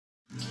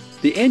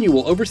The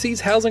annual Overseas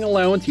Housing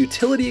Allowance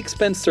Utility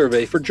Expense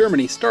Survey for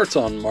Germany starts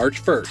on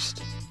March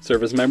 1st.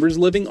 Service members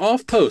living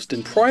off-post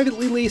in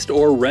privately leased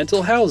or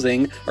rental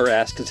housing are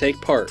asked to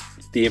take part.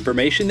 The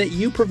information that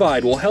you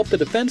provide will help the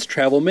Defense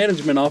Travel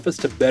Management Office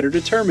to better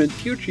determine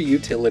future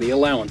utility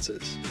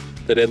allowances.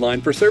 The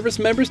deadline for service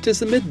members to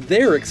submit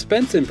their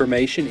expense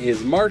information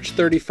is March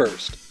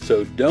 31st,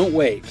 so don't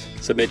wait.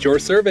 Submit your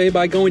survey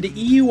by going to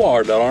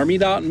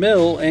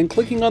eur.army.mil and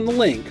clicking on the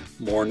link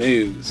More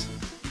News.